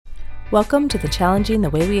Welcome to the Challenging the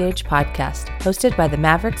Way We Age podcast, hosted by the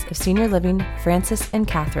Mavericks of Senior Living, Francis and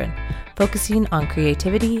Catherine, focusing on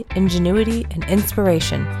creativity, ingenuity, and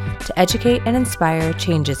inspiration to educate and inspire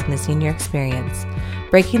changes in the senior experience,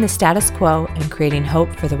 breaking the status quo and creating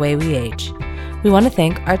hope for the way we age. We want to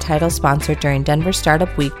thank our title sponsor during Denver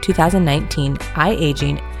Startup Week 2019,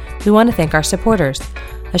 iAging. We want to thank our supporters,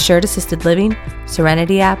 Assured Assisted Living,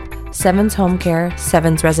 Serenity App, Sevens Home Care,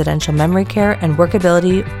 Sevens Residential Memory Care, and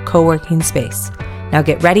Workability Co-working Space. Now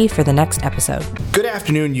get ready for the next episode. Good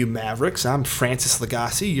afternoon, you Mavericks. I'm Francis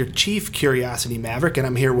Lagasse, your Chief Curiosity Maverick, and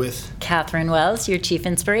I'm here with Catherine Wells, your Chief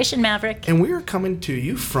Inspiration Maverick. And we are coming to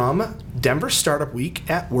you from Denver Startup Week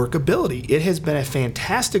at Workability. It has been a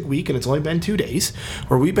fantastic week, and it's only been 2 days,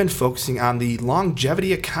 where we've been focusing on the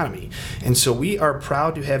longevity economy. And so we are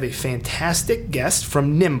proud to have a fantastic guest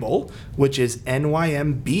from Nymbl, which is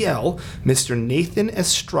NYMBL, Mr. Nathan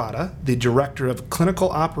Estrada, the Director of Clinical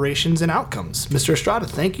Operations and Outcomes. Mr. Estrada,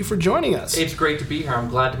 thank you for joining us. It's great to be here. I'm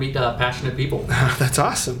glad to meet passionate people. That's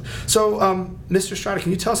awesome. So, Mr. Estrada,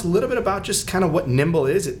 can you tell us a little bit about just kind of what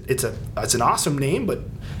Nymbl is? It's an awesome name, but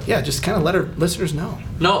yeah, just kind of let our listeners know.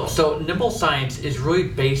 No, so Nymbl Science is really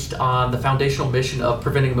based on the foundational mission of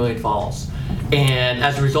preventing a million falls. And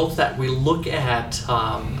as a result of that, we look at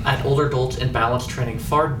older adults in balance training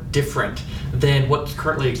far different than what's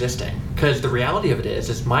currently existing. Because the reality of it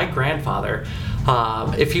is my grandfather,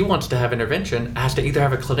 if he wants to have intervention, has to either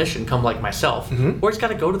have a clinician come like myself, or he's got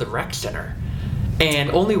to go to the rec center.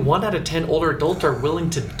 And only 1 out of 10 older adults are willing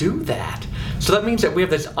to do that. So that means that we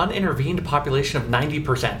have this unintervened population of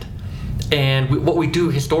 90%. And what we do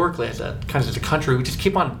historically as a country, we just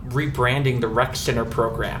keep on rebranding the rec center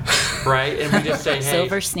program, right? And we just say, hey,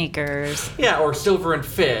 silver sneakers. Yeah, or silver and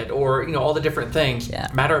fit, or all the different things. Yeah.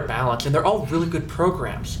 Matter of balance, and they're all really good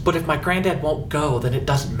programs. But if my granddad won't go, then it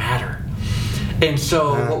doesn't matter. And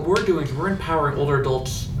so what we're doing is we're empowering older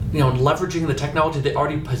adults, leveraging the technology they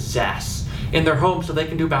already possess in their home so they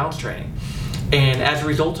can do balance training. And as a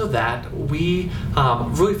result of that, we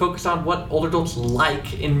really focus on what older adults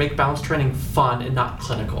like and make balance training fun and not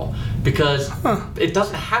clinical. Because it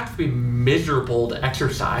doesn't have to be miserable to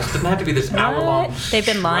exercise. It doesn't have to be this hour-long They've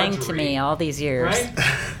been lying to me all these years. Right?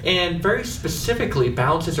 And very specifically,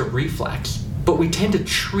 balance is a reflex. But we tend to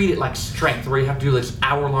treat it like strength, where you have to do this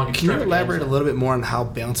hour-long extravaganza. Can you elaborate a little bit more on how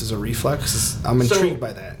balance is a reflex? I'm intrigued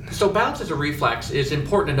by that. So balance as a reflex is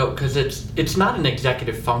important to note because it's not an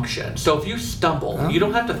executive function. So if you stumble, you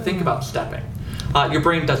don't have to think about stepping. Your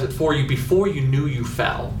brain does it for you before you knew you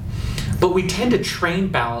fell. But we tend to train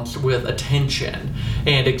balance with attention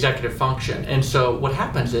and executive function. And so what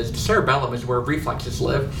happens is the cerebellum is where reflexes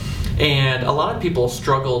live. And a lot of people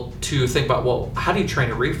struggle to think about, well, how do you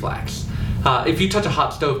train a reflex? If you touch a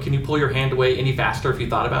hot stove, can you pull your hand away any faster if you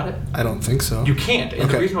thought about it? I don't think so. You can't. And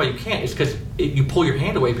the reason why you can't is because you pull your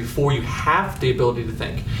hand away before you have the ability to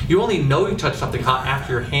think. You only know you touched something hot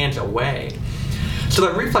after your hand's away. So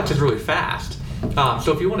that reflex is really fast.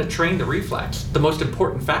 So if you want to train the reflex, the most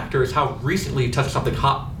important factor is how recently you touched something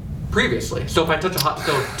hot previously. So if I touch a hot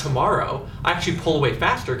stove tomorrow, I actually pull away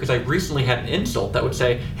faster because I recently had an insult that would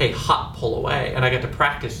say, hey, hot, pull away, and I get to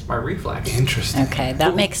practice my reflex. Interesting. Okay,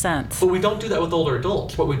 that makes sense. But we don't do that with older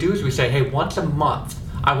adults. What we do is we say, hey, once a month,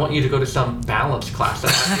 I want you to go to some balance class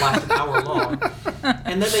that lasts an hour long.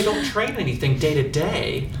 And then they don't train anything day to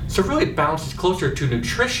day. So really balance is closer to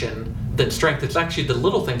nutrition than strength. It's actually the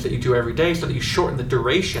little things that you do every day so that you shorten the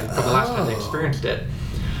duration from the last time they experienced it.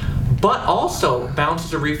 But also, balance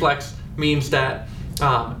as a reflex means that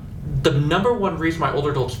the number one reason why older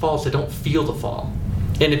adults fall is they don't feel the fall.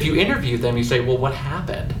 And if you interview them, you say, well, what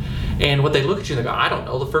happened? And what they look at you and they go, I don't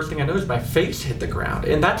know. The first thing I know is my face hit the ground.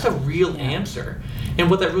 And that's a real answer. And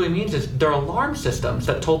what that really means is their alarm systems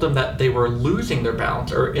that told them that they were losing their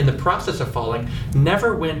balance or in the process of falling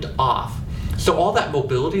never went off. So all that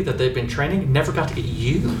mobility that they've been training never got to get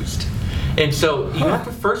used. And so you have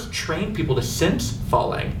to first train people to sense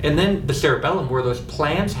falling, and then the cerebellum, where those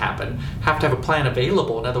plans happen, have to have a plan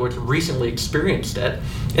available. In other words, recently experienced it.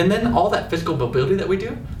 And then all that physical mobility that we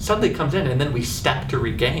do suddenly comes in, and then we step to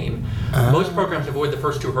regain. Most programs avoid the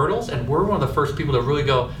first 2 hurdles, and we're one of the first people to really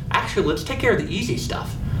go, actually, let's take care of the easy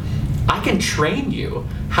stuff. I can train you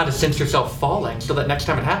how to sense yourself falling so that next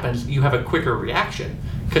time it happens, you have a quicker reaction.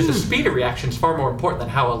 Because the speed of reaction is far more important than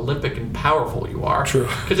how Olympic and powerful you are. True.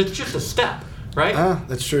 Because it's just a step, right?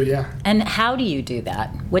 That's true, yeah. And how do you do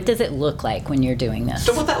that? What does it look like when you're doing this?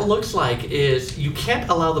 So what that looks like is you can't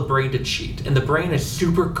allow the brain to cheat. And the brain is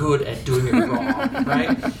super good at doing it wrong,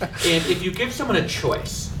 right? And if you give someone a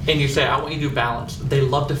choice and you say, I want you to do balance, they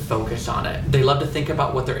love to focus on it. They love to think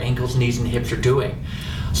about what their ankles, knees, and hips are doing.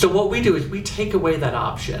 So what we do is we take away that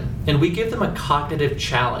option and we give them a cognitive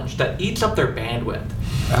challenge that eats up their bandwidth.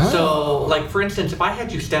 So, like, for instance, if I had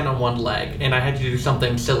you stand on one leg and I had you do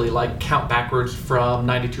something silly like count backwards from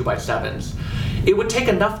 92 by 7s, it would take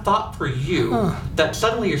enough thought for you that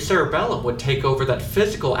suddenly your cerebellum would take over that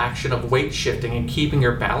physical action of weight shifting and keeping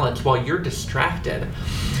your balance while you're distracted.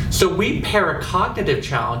 So we pair a cognitive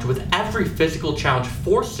challenge with every physical challenge,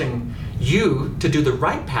 forcing you to do the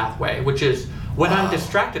right pathway, which is when I'm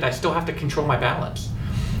distracted, I still have to control my balance.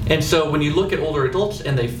 And so when you look at older adults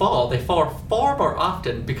and they fall far more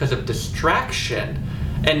often because of distraction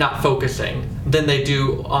and not focusing than they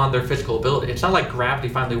do on their physical ability. It's not like gravity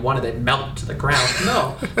finally won and they melt to the ground.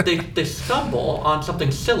 No, they stumble on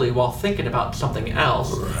something silly while thinking about something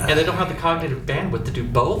else, and they don't have the cognitive bandwidth to do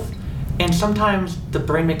both. And sometimes the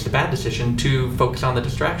brain makes a bad decision to focus on the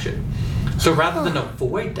distraction. So rather than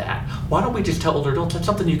avoid that, why don't we just tell older adults that's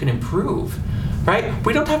something you can improve? Right?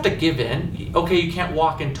 We don't have to give in. Okay, you can't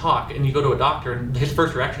walk and talk, and you go to a doctor, and his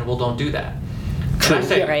first reaction, well, don't do that. And I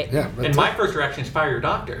say, and my first reaction is fire your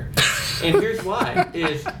doctor. And here's why,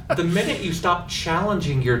 is the minute you stop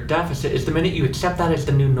challenging your deficit is the minute you accept that as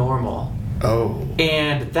the new normal. Oh.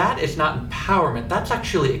 And that is not empowerment. That's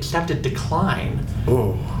actually accepted decline.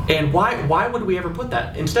 Oh. And why would we ever put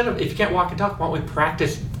that? Instead of, if you can't walk and talk, why don't we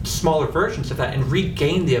practice smaller versions of that and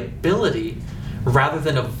regain the ability rather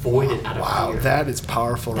than avoid it out of fear? Wow, that is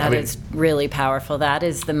powerful. That is really powerful. That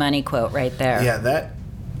is the money quote right there. Yeah, that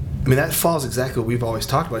follows exactly what we've always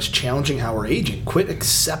talked about, is challenging how we're aging. Quit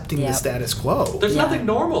accepting the status quo. There's nothing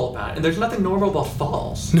normal about it, and there's nothing normal about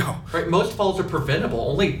falls. No. Right? Most falls are preventable.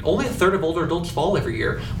 Only a third of older adults fall every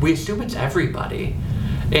year. We assume it's everybody.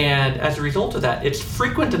 And as a result of that, it's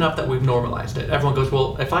frequent enough that we've normalized it. Everyone goes,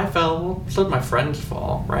 well, if I fell, well, so did my friends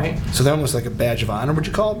fall, right? So that almost like a badge of honor, would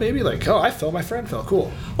you call it, maybe? Like, oh, I fell, my friend fell, cool.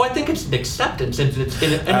 Well, I think it's an acceptance, and it's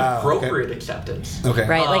an appropriate acceptance. Okay.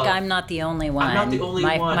 Right, like I'm not the only one. I'm not the only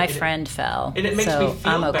one. My friend fell. And it makes me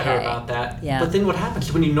feel better about that. Yeah. But then what happens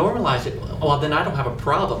is when you normalize it, well, then I don't have a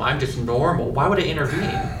problem. I'm just normal. Why would I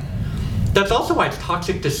intervene? That's also why it's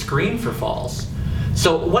toxic to screen for falls.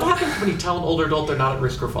 So what happens when you tell an older adult they're not at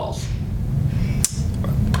risk for falls?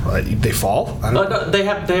 They fall? No, they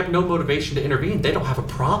have no motivation to intervene. They don't have a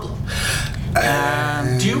problem.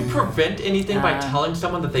 Do you prevent anything by telling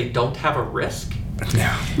someone that they don't have a risk?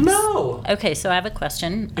 No. Okay, so I have a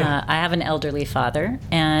question. I have an elderly father,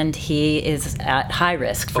 and he is at high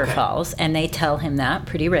risk for falls, and they tell him that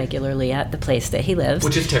pretty regularly at the place that he lives.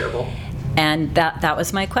 Which is terrible. And that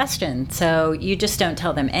was my question. So you just don't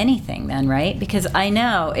tell them anything then, right? Because I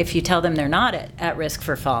know if you tell them they're not at risk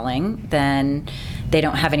for falling, then they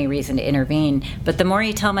don't have any reason to intervene. But the more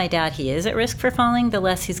you tell my dad he is at risk for falling, the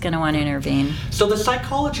less he's going to want to intervene. So the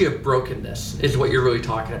psychology of brokenness is what you're really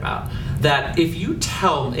talking about. That if you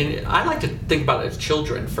tell, and I like to think about it as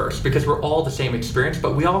children first, because we're all the same experience,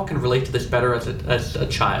 but we all can relate to this better as a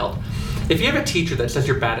child. If you have a teacher that says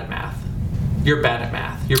you're bad at math, you're bad at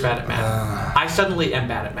math. You're bad at math. I suddenly am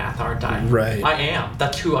bad at math, aren't I? Right. I am.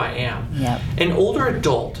 That's who I am. Yep. An older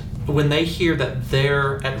adult, when they hear that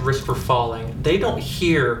they're at risk for falling, they don't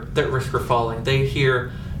hear they're at risk for falling. They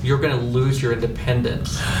hear you're going to lose your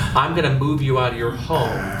independence. I'm going to move you out of your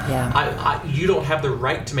home. Yeah. You don't have the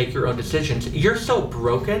right to make your own decisions. You're so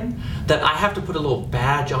broken that I have to put a little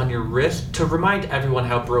badge on your wrist to remind everyone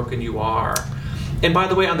how broken you are. And by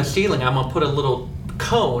the way, on the ceiling, I'm going to put a little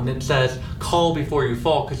cone that says call before you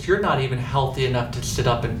fall, because you're not even healthy enough to sit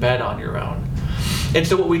up in bed on your own. And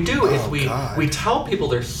so what we do is we tell people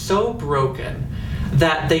they're so broken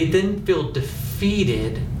that they then feel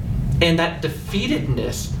defeated, and that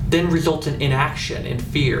defeatedness then results in inaction and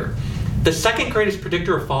fear. The second greatest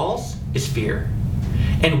predictor of falls is fear.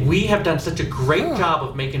 And we have done such a great job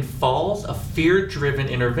of making falls a fear-driven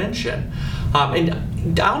intervention. And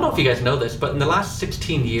I don't know if you guys know this, but in the last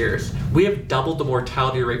 16 years, we have doubled the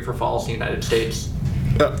mortality rate for falls in the United States.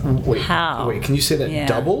 How? Wait, can you say that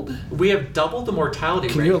doubled? We have doubled the mortality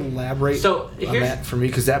rate. Can you elaborate on that for me?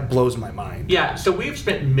 Because that blows my mind. Yeah, so we've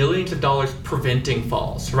spent millions of dollars preventing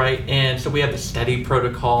falls, right? And so we have the STEADY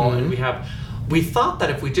protocol, and we thought that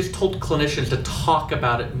if we just told clinicians to talk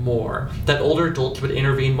about it more, that older adults would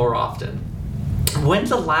intervene more often. When's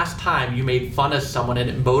the last time you made fun of someone and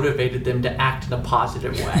it motivated them to act in a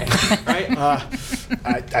positive way, right?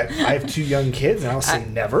 I have 2 young kids, and I'll say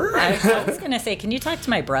never. I was going to say, can you talk to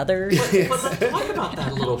my brother? But let's talk about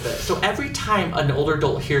that a little bit. So every time an older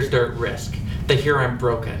adult hears they're at risk, they hear I'm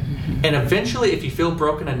broken. Mm-hmm. And eventually, if you feel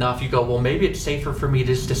broken enough, you go, well, maybe it's safer for me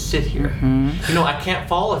just to sit here. Mm-hmm. You know, I can't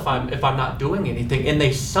fall if I'm not doing anything. And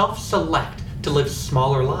they self-select to live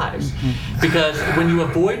smaller lives. Mm-hmm. Because when you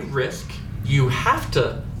avoid risk, you have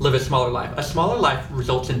to live a smaller life. A smaller life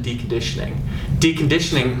results in deconditioning.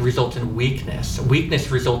 Deconditioning results in weakness.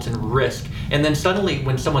 Weakness results in risk. And then suddenly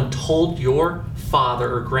when someone told your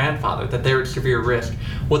father or grandfather that they're at severe risk,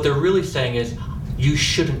 what they're really saying is, you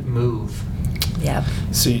shouldn't move. Yeah.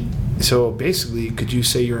 So basically, could you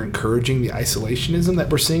say you're encouraging the isolationism that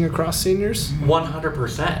we're seeing across seniors?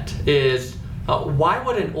 100% is, why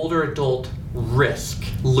would an older adult risk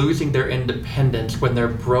losing their independence when they're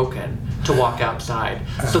broken to walk outside?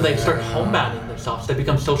 So they start homebounding themselves. They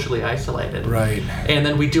become socially isolated. Right. And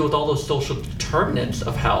then we deal with all those social determinants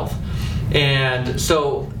of health. And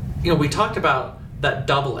so, we talked about that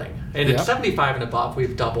doubling. And at 75 and above,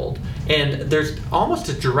 we've doubled. And there's almost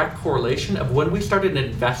a direct correlation of when we started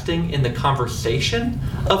investing in the conversation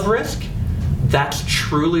of risk, that's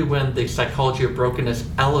truly when the psychology of brokenness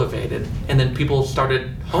elevated, and then people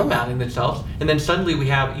started homebounding themselves, and then suddenly we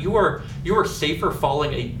have, you were safer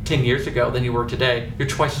falling 10 years ago than you were today. You're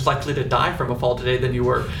twice as likely to die from a fall today than you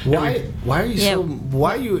were.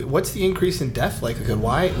 What's the increase in death likelihood?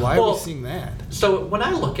 Why are we seeing that? So when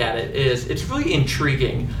I look at it, it's really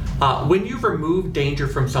intriguing. When you remove danger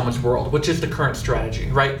from someone's world, which is the current strategy,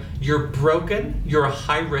 right? You're broken, you're a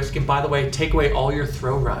high risk, and by the way, take away all your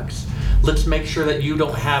throw rugs. Let's make sure that you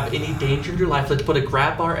don't have any danger in your life. Let's put a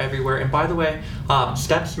grab bar everywhere. And by the way,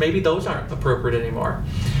 steps, maybe those aren't appropriate anymore.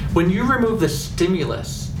 When you remove the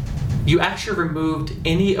stimulus, you actually removed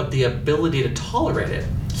any of the ability to tolerate it.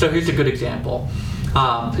 So here's a good example.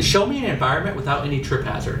 Show me an environment without any trip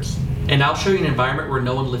hazards, and I'll show you an environment where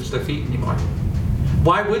no one lifts their feet anymore.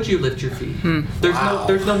 Why would you lift your feet?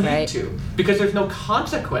 There's no need to, because there's no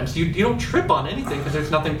consequence. You don't trip on anything because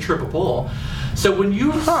there's nothing trippable. So when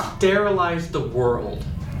you sterilize the world,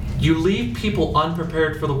 you leave people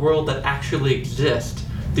unprepared for the world that actually exists.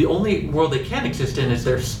 The only world they can exist in is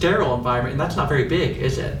their sterile environment, and that's not very big,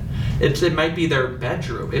 is it? It might be their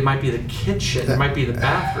bedroom, it might be the kitchen, it might be the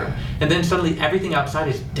bathroom, and then suddenly everything outside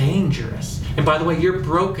is dangerous. And by the way, you're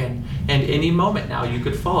broken, and any moment now you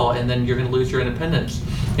could fall, and then you're going to lose your independence.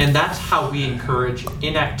 And that's how we encourage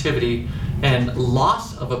inactivity and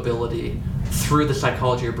loss of ability through the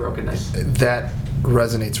psychology of brokenness. That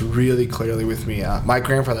resonates really clearly with me. My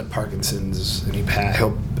grandfather had Parkinson's, and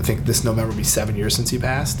I think this November will be 7 years since he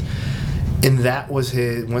passed. And that was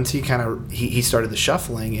his, once he started the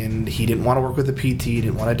shuffling, and he didn't want to work with the PT, he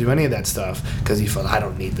didn't want to do any of that stuff because he felt, I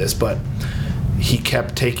don't need this. But he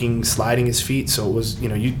kept sliding his feet, so it was,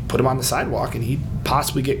 you put him on the sidewalk and he'd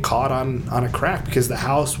possibly get caught on a crack because the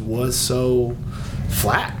house was so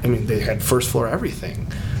flat. I mean, they had first floor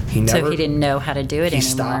everything. So he didn't know how to do it anymore.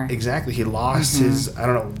 Stopped, exactly. He lost his,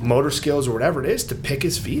 motor skills or whatever it is to pick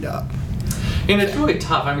his feet up. And it's really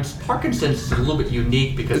tough. I mean, Parkinson's is a little bit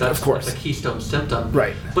unique because that's a keystone symptom.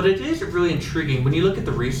 Right. But it is really intriguing when you look at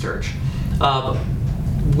the research.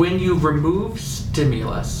 When you remove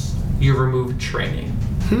stimulus, you remove training.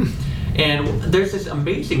 And there's this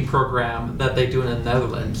amazing program that they do in the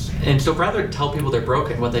Netherlands. And so rather than tell people they're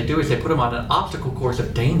broken, what they do is they put them on an obstacle course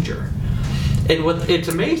of danger. And it's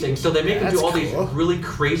amazing. So they make them do all these really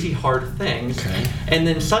crazy hard things. Okay. And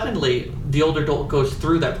then suddenly the older adult goes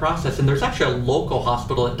through that process. And there's actually a local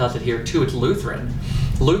hospital that does it here too. It's Lutheran.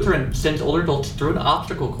 Lutheran sends older adults through an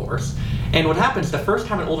obstacle course. And what happens, the first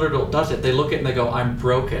time an older adult does it, they look at it and they go, I'm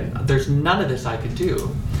broken. There's none of this I could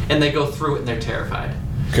do. And they go through it and they're terrified.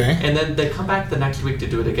 Okay. And then they come back the next week to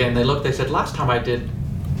do it again. They said, last time I did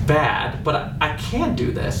bad, but I can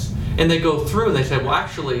do this. And they go through and they say, well,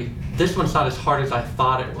 actually, this one's not as hard as I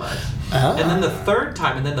thought it was. And then the third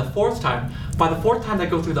time, and then the fourth time, by the fourth time they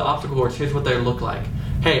go through the obstacle course, here's what they look like.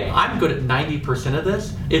 Hey, I'm good at 90% of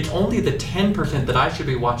this. It's only the 10% that I should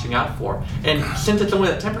be watching out for. And since it's only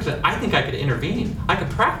that 10%, I think I could intervene. I could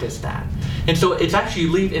practice that. And so it's actually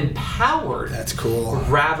you leave empowered. That's cool.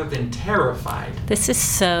 Rather than terrified. This is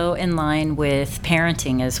so in line with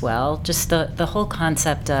parenting as well. Just the whole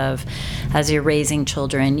concept of, as you're raising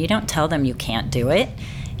children, you don't tell them you can't do it.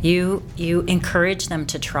 You encourage them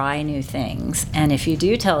to try new things. And if you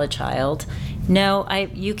do tell a child, no,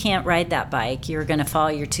 you can't ride that bike, you're going to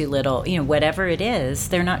fall, you're too little, whatever it is,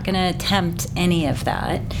 they're not going to attempt any of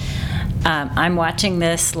that. I'm watching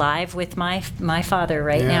this live with my father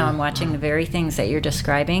right now. I'm watching the very things that you're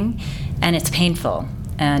describing, and it's painful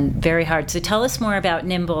and very hard. So tell us more about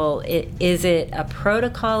Nymbl. Is it a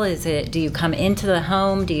protocol? Do you come into the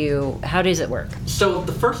home? How does it work? So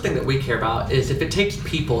the first thing that we care about is if it takes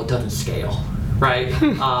people, it doesn't scale, right?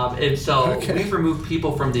 And so we've removed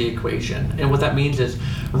people from the equation. And what that means is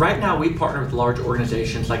right now we partner with large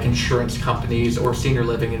organizations like insurance companies or senior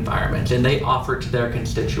living environments, and they offer to their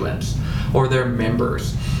constituents or their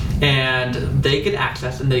members. And they get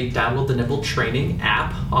access and they download the Nymbl training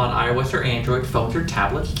app on iOS or Android phones or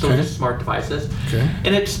tablets, so just smart devices.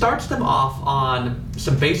 And it starts them off on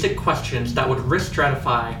some basic questions that would risk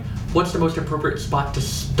stratify what's the most appropriate spot to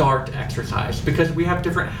start exercise, because we have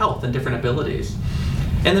different health and different abilities.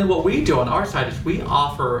 And then what we do on our side is we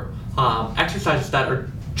offer exercises that are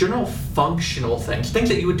general functional things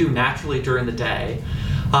that you would do naturally during the day.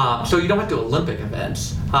 So you don't have to do Olympic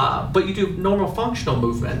events, but you do normal functional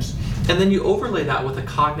movements, and then you overlay that with a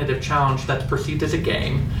cognitive challenge that's perceived as a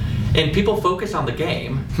game, and people focus on the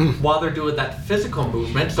game while they're doing that physical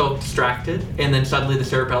movement, so distracted, and then suddenly the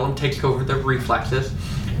cerebellum takes over the reflexes.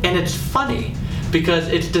 And it's funny because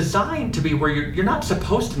it's designed to be where you're not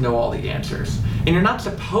supposed to know all the answers, and you're not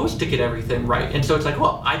supposed to get everything right. And so it's like,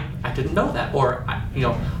 well, I didn't know that, or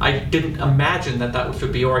I didn't imagine that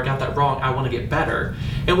should be, or I got that wrong. I want to get better.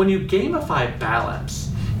 And when you gamify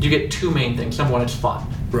balance, you get two main things. Number one, it's fun,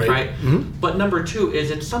 right? But number two is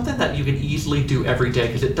it's something that you can easily do every day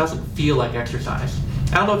because it doesn't feel like exercise.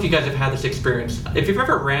 I don't know if you guys have had this experience. If you've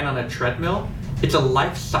ever ran on a treadmill, it's a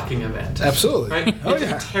life-sucking event. Absolutely. Right?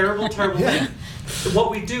 It's a terrible, terrible thing. What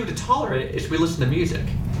we do to tolerate it is we listen to music.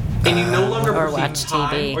 And you no longer perceive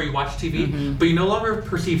time, TV. or you watch TV, but you no longer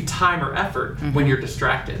perceive time or effort when you're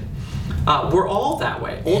distracted. We're all that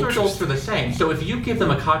way. Older adults are the same. So if you give them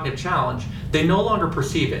a cognitive challenge, they no longer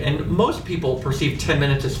perceive it. And most people perceive 10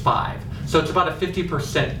 minutes as 5. So it's about a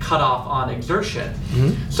 50% cutoff on exertion.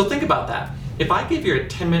 So think about that. If I give you a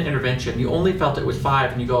 10-minute intervention, you only felt it was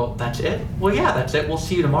 5, and you go, that's it? Well, yeah, that's it. We'll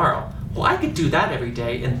see you tomorrow. Well, I could do that every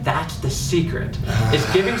day, and that's the secret, is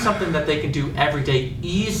giving something that they can do every day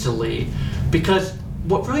easily, because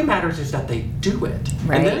what really matters is that they do it.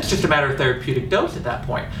 Right. And then it's just a matter of therapeutic dose at that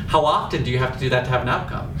point. How often do you have to do that to have an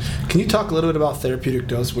outcome? Can you talk a little bit about therapeutic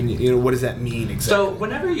dose? When what does that mean exactly? So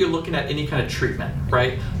whenever you're looking at any kind of treatment,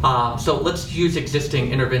 right? So let's use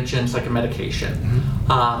existing interventions like a medication.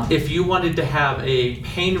 If you wanted to have a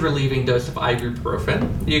pain-relieving dose of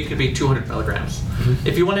ibuprofen, it could be 200 milligrams.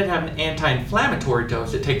 If you wanted to have an anti-inflammatory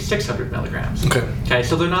dose, it takes 600 milligrams. Okay,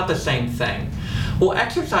 so they're not the same thing. Well,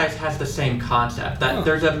 exercise has the same concept, that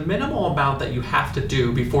there's a minimal amount that you have to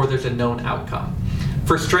do before there's a known outcome.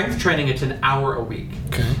 For strength training, it's an hour a week.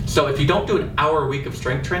 So if you don't do an hour a week of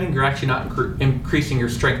strength training, you're actually not increasing your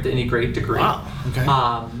strength to any great degree.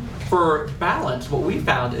 For balance, what we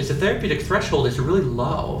found is the therapeutic threshold is really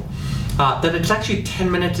low, that it's actually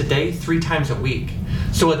 10 minutes a day, 3 times a week.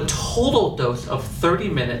 So a total dose of 30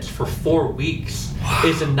 minutes for 4 weeks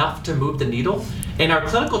is enough to move the needle. And our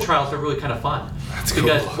clinical trials are really kind of fun.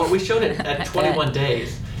 Because what we showed at 21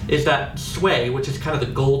 days is that sway, which is kind of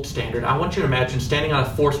the gold standard. I want you to imagine standing on a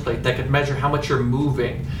force plate that could measure how much you're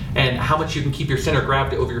moving and how much you can keep your center of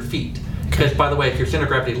gravity over your feet. Because, by the way, if your center of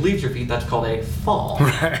gravity leaves your feet, that's called a fall.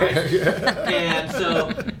 Right? And so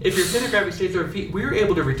if your center of gravity stays over your feet, we were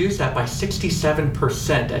able to reduce that by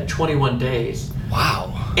 67% at 21 days.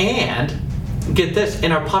 Wow. And get this,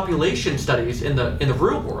 in our population studies in the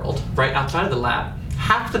real world, right, outside of the lab,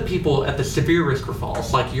 half the people at the severe risk for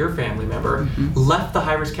falls, like your family member, left the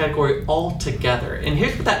high-risk category altogether. And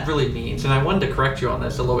here's what that really means, and I wanted to correct you on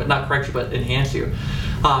this a little bit, not correct you, but enhance you.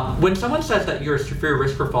 When someone says that you're a severe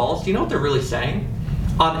risk for falls, do you know what they're really saying?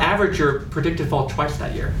 On average, you're predicted to fall twice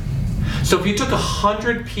that year. So if you took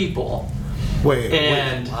 100 people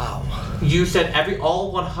you said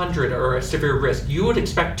all 100 are a severe risk, you would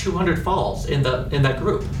expect 200 falls in that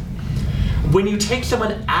group. When you take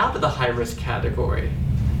someone out of the high-risk category,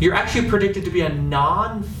 you're actually predicted to be a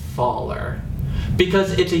non-faller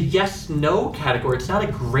because it's a yes-no category. It's not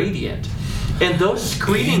a gradient. And those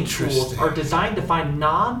screening tools are designed to find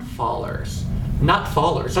non-fallers, not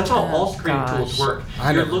fallers. That's how all screening tools work.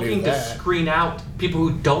 You're looking to screen out people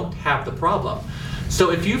who don't have the problem.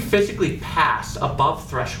 So if you physically pass above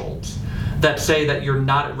thresholds that say that you're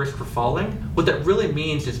not at risk for falling, what that really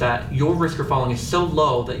means is that your risk for falling is so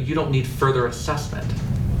low that you don't need further assessment.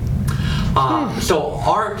 So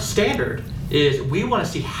our standard is we want to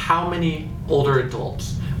see how many older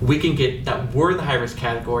adults we can get that were in the high-risk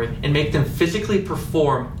category and make them physically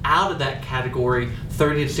perform out of that category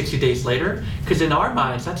 30 to 60 days later, because in our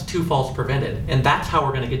minds, that's 2 falls prevented, and that's how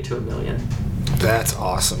we're going to get to 1 million. That's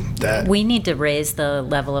awesome. We need to raise the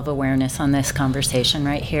level of awareness on this conversation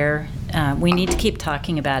right here. We need to keep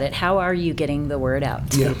talking about it. How are you getting the word out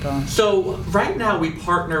to people? So right now we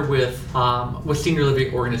partner with senior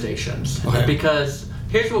living organizations because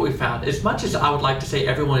here's what we found. As much as I would like to say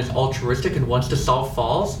everyone is altruistic and wants to solve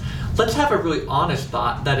falls, let's have a really honest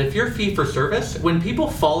thought that if you're fee for service, when people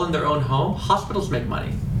fall in their own home, hospitals make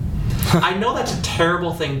money. I know that's a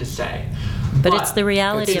terrible thing to say. But it's the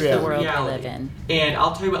reality It's of the reality. world we live in. And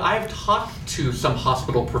I'll tell you what, I've talked to some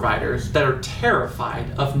hospital providers that are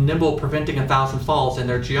terrified of Nymbl preventing 1,000 falls in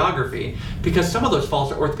their geography because some of those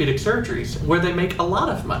falls are orthopedic surgeries where they make a lot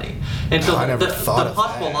of money. And so I never the thought of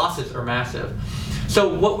possible that. losses are massive.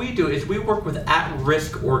 So what we do is we work with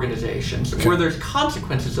at-risk organizations where there's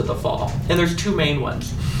consequences of the fall. And there's two main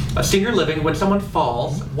ones. Senior living, when someone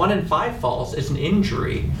falls, 1 in 5 falls is an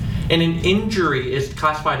injury. And an injury is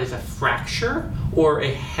classified as a fracture or a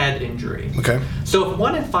head injury. Okay. So if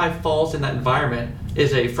 1 in 5 falls in that environment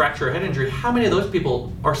is a fracture or head injury, how many of those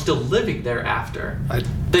people are still living there after?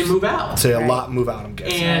 They move out. I'd say a lot move out, I'm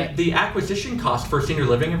guessing. And the acquisition cost for a senior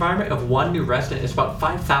living environment of one new resident is about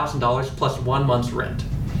 $5,000 plus 1 month's rent.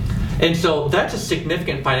 And so that's a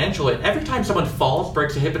significant financial hit. Every time someone falls,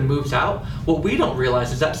 breaks a hip, and moves out, what we don't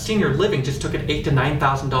realize is that senior living just took an $8,000 to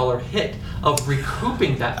 $9,000 hit of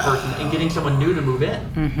recouping that person and getting someone new to move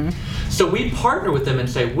in. So we partner with them and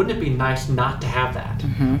say, wouldn't it be nice not to have that?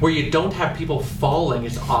 Where you don't have people falling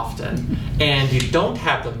as often and you don't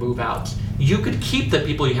have the move outs. You could keep the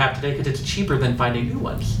people you have today because it's cheaper than finding new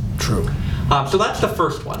ones. True. So that's the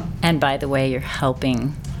first one. And by the way, you're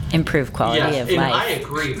helping improve quality Yes, of and life. I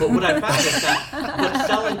agree. But what I found is that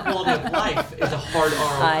selling quality of life is a hard ROI.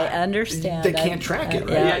 I understand. They can't track it,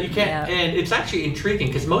 right? Yeah, you can't. And it's actually intriguing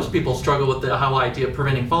because most people struggle with the whole idea of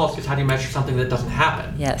preventing falls because how do you measure something that doesn't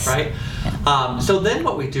happen? Yes. Right? So then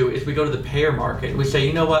what we do is we go to the payer market and we say,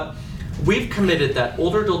 you know what? We've committed that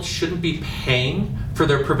older adults shouldn't be paying for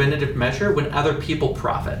their preventative measure when other people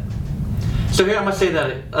profit. So here I'm going to say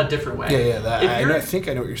that a different way. I think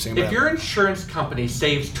I know what you're saying. If your insurance company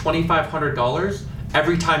saves $2,500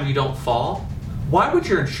 every time you don't fall, why would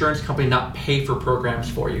your insurance company not pay for programs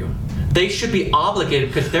for you? They should be obligated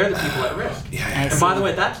because they're the people at risk. And by the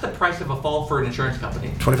way, that's the price of a fall for an insurance company.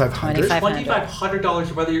 $2,500?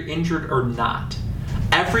 $2,500 whether you're injured or not.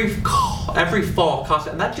 Every fall costs,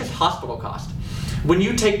 and that's just hospital cost. When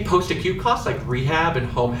you take post-acute costs like rehab and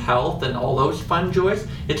home health and all those fun joys,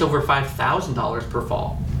 it's over $5,000 per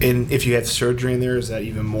fall. And if you had surgery in there, is that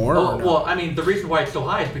even more? Oh, well, I mean, the reason why it's so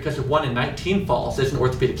high is because 1 in 19 falls is an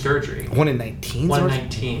orthopedic surgery. 1 in 19? 1 in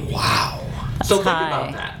 19. Wow. So think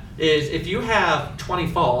about that. Is if you have 20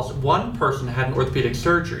 falls, one person had an orthopedic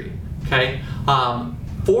surgery, okay?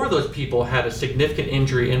 4 of those people had a significant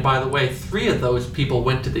injury, and by the way, 3 of those people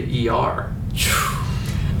went to the ER.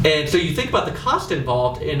 And so you think about the cost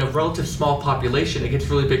involved in a relative small population, it gets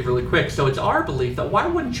really big really quick. So it's our belief that why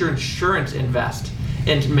wouldn't your insurance invest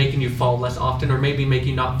in making you fall less often or maybe make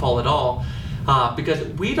you not fall at all? Because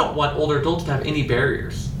we don't want older adults to have any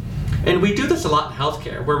barriers. And we do this a lot in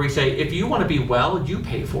healthcare where we say, if you want to be well, you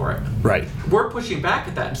pay for it. Right. We're pushing back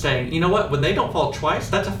at that and saying, you know what, when they don't fall twice,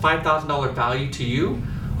 that's a $5,000 value to you.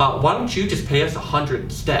 Why don't you just pay us $100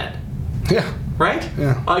 instead? Yeah. Right?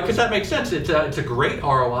 Yeah. Because that makes sense. It's a great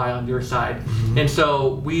ROI on your side. And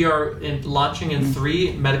so we are launching in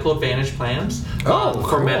 3 medical advantage plans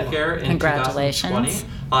for Medicare in Congratulations.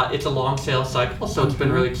 2020. It's a long sales cycle, so it's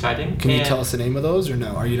been really exciting. Can you tell us the name of those, or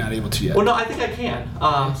no? Are you not able to yet? Well, no, I think I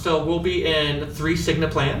can. So we'll be in 3 Cigna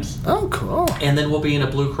plans. Oh, cool. And then we'll be in a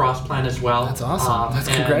Blue Cross plan as well. That's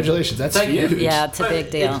awesome. Congratulations. That's huge. Yeah, it's a big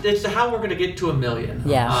deal. It's how we're going to get to $1 million.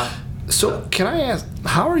 Yeah. So can I ask,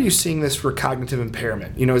 how are you seeing this for cognitive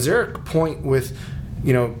impairment? You know, is there a point with,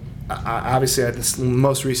 you know, obviously at this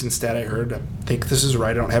most recent stat I heard, I think this is right,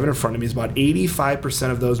 I don't have it in front of me, is about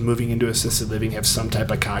 85% of those moving into assisted living have some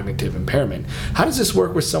type of cognitive impairment. How does this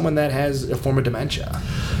work with someone that has a form of dementia?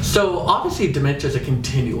 So obviously dementia is a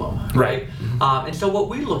continuum, right? And so what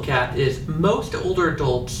we look at is most older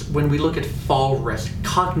adults, when we look at fall risk,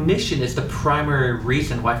 cognition is the primary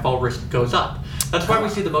reason why fall risk goes up. That's why we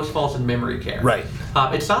see the most falls in memory care. Right.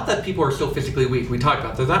 It's not that people are so physically weak. We talked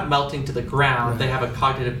about they're not melting to the ground. They have a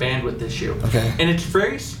cognitive bandwidth issue. Okay. And it's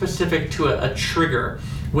very specific to a trigger.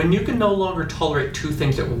 When you can no longer tolerate 2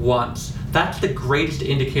 things at once, that's the greatest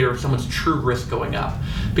indicator of someone's true risk going up.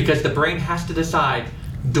 Because the brain has to decide,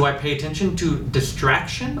 do I pay attention to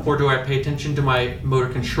distraction or do I pay attention to my motor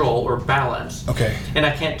control or balance? Okay. And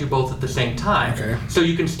I can't do both at the same time. Okay. So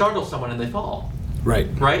you can startle someone and they fall. Right.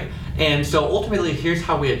 Right? And so ultimately, here's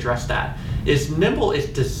how we address that. Nymbl is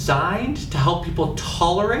designed to help people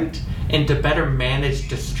tolerate and to better manage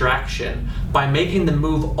distraction by making them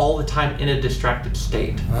move all the time in a distracted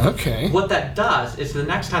state. Okay. What that does is the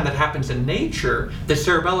next time that happens in nature, the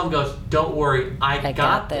cerebellum goes, don't worry, I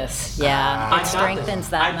got this. Yeah, I it got strengthens this.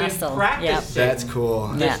 that I've muscle. been practicing That's cool.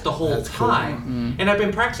 this the whole That's cool. time. And I've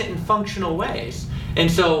been practicing it in functional ways. And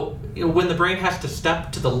so when the brain has to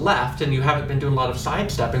step to the left and you haven't been doing a lot of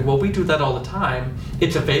sidestepping, well, we do that all the time.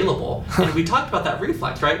 It's available. And we talked about that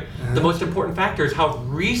reflex, right? The most important factor is how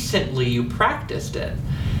recently you practiced it.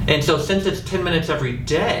 And so since it's 10 minutes every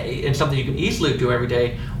day and something you can easily do every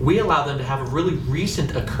day, we allow them to have a really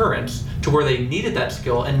recent occurrence to where they needed that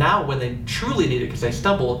skill. And now when they truly need it because they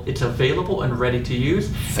stumbled, it's available and ready to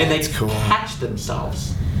use. And they catch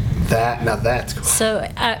themselves. That's cool. So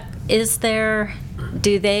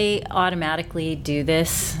do they automatically do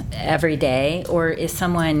this every day, or is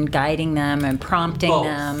someone guiding them and prompting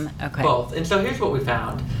them? Okay. Both. And so here's what we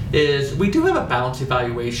found is we do have a balance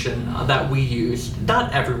evaluation that we use,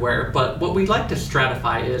 not everywhere, but what we like to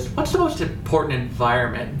stratify is what's the most important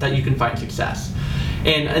environment that you can find success.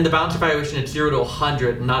 And in the balance evaluation, it's 0 to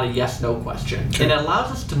 100, not a yes/no question. Okay. And it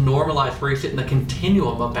allows us to normalize where you sit in the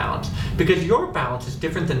continuum of balance, because your balance is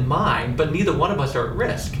different than mine, but neither one of us are at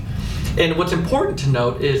risk. And what's important to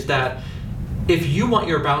note is that if you want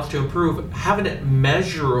your balance to improve, having it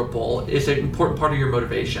measurable is an important part of your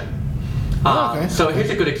motivation. So here's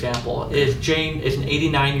a good example. Jane is an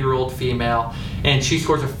 89-year-old female, and she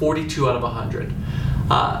scores a 42 out of 100.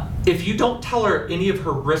 If you don't tell her any of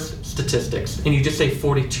her risk statistics and you just say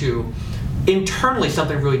 42, internally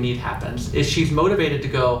something really neat happens. Is she's motivated to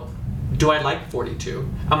go, do I like 42?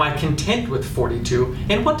 Am I content with 42?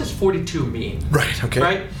 And what does 42 mean? Right, okay.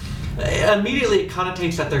 Right? Immediately it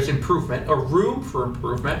connotates that there's improvement, or room for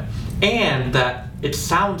improvement, and that it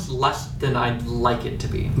sounds less than I'd like it to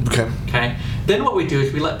be. Okay. Then what we do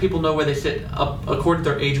is we let people know where they sit according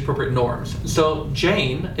to their age-appropriate norms. So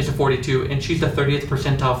Jane is a 42, and she's the 30th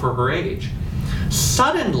percentile for her age.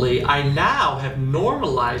 Suddenly, I now have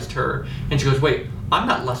normalized her, and she goes, wait, I'm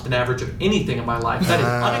not less than average of anything in my life. That is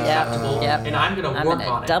unacceptable, and I'm going to work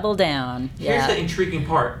on it. Double down. Here's the intriguing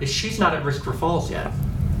part, is she's not at risk for falls yet.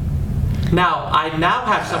 Now, I now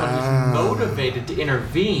have someone who's motivated to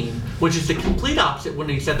intervene, which is the complete opposite when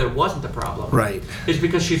you said there wasn't a problem. Right. Is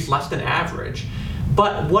because she's less than average.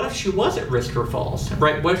 But what if she was at risk for falls,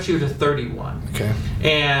 right? What if she was a 31? Okay.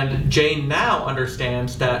 And Jane now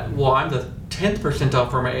understands that, well, I'm the 10th percentile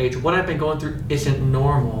for my age. What I've been going through isn't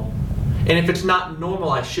normal. And if it's not normal,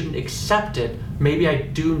 I shouldn't accept it. Maybe I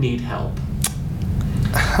do need help.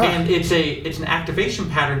 And it's an activation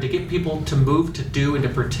pattern to get people to move, to do, and to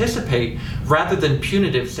participate, rather than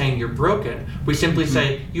punitive, saying you're broken. We simply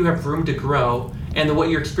say you have room to grow, and what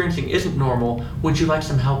you're experiencing isn't normal. Would you like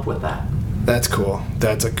some help with that? That's cool.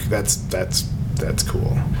 That's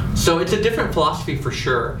cool. So it's a different philosophy for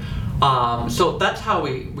sure. So that's how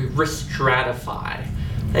we risk stratify,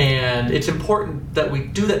 and it's important that we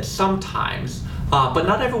do that sometimes. But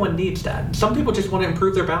not everyone needs that. Some people just want to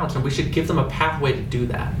improve their balance, and we should give them a pathway to do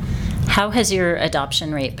that. How has your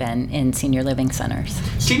adoption rate been in senior living centers?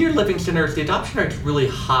 Senior living centers, the adoption rate is really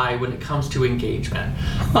high when it comes to engagement.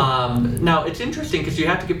 Now, it's interesting because you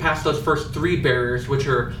have to get past those first 3 barriers, which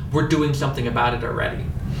are we're doing something about it already.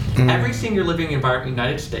 Every senior living environment in the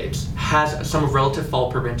United States has some relative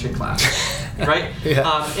fall prevention class, right?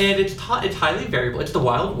 And it's highly variable. It's the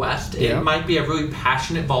Wild West. It might be a really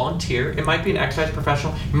passionate volunteer. It might be an exercise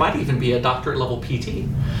professional. It might even be a doctorate level PT.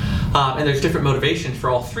 And there's different motivations for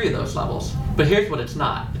all 3 of those levels. But here's what it's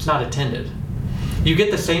not. It's not attended. You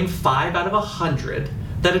get the same 5 out of 100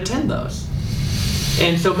 that attend those.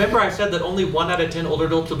 And so remember I said that only 1 out of 10 older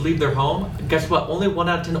adults would leave their home? Guess what? Only 1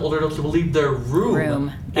 out of 10 older adults will leave their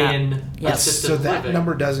room. In assisted living. So that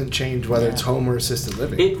number doesn't change whether it's home or assisted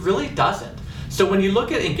living. It really doesn't. So when you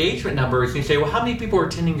look at engagement numbers and you say, well, how many people are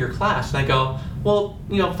attending your class? And I go, well,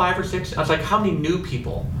 5 or 6. I was like, how many new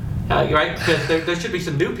people? Right? Because there should be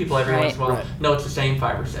some new people every once in a while. Right. No, it's the same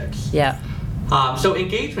 5 or 6. Yeah. So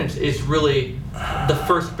engagement is really the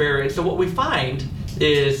first barrier. So what we find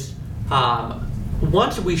is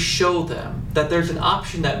once we show them that there's an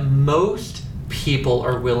option that most people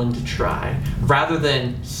are willing to try, rather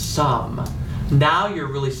than some, now you're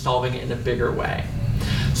really solving it in a bigger way.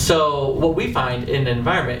 So what we find in an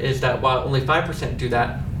environment is that while only 5% do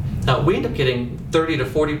that, we end up getting 30 to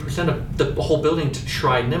 40% of the whole building to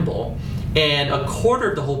try Nymbl, and a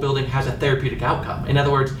quarter of the whole building has a therapeutic outcome. In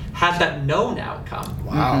other words, has that known outcome.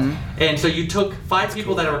 Wow. And so you took 5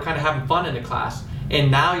 people that were kind of having fun in a class, and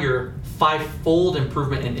now you're 5-fold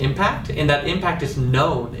improvement in impact, and that impact is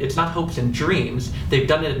known. It's not hopes and dreams. They've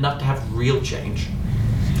done it enough to have real change.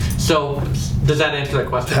 So does that answer that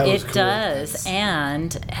question? It does.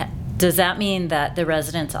 And does that mean that the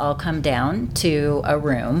residents all come down to a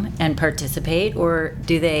room and participate, or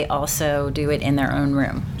do they also do it in their own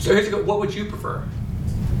room? So here's what would you prefer?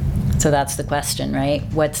 So that's the question, right?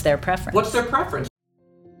 What's their preference? What's their preference?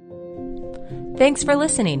 Thanks for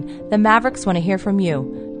listening. The Mavericks want to hear from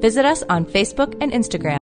you. Visit us on Facebook and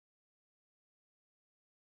Instagram.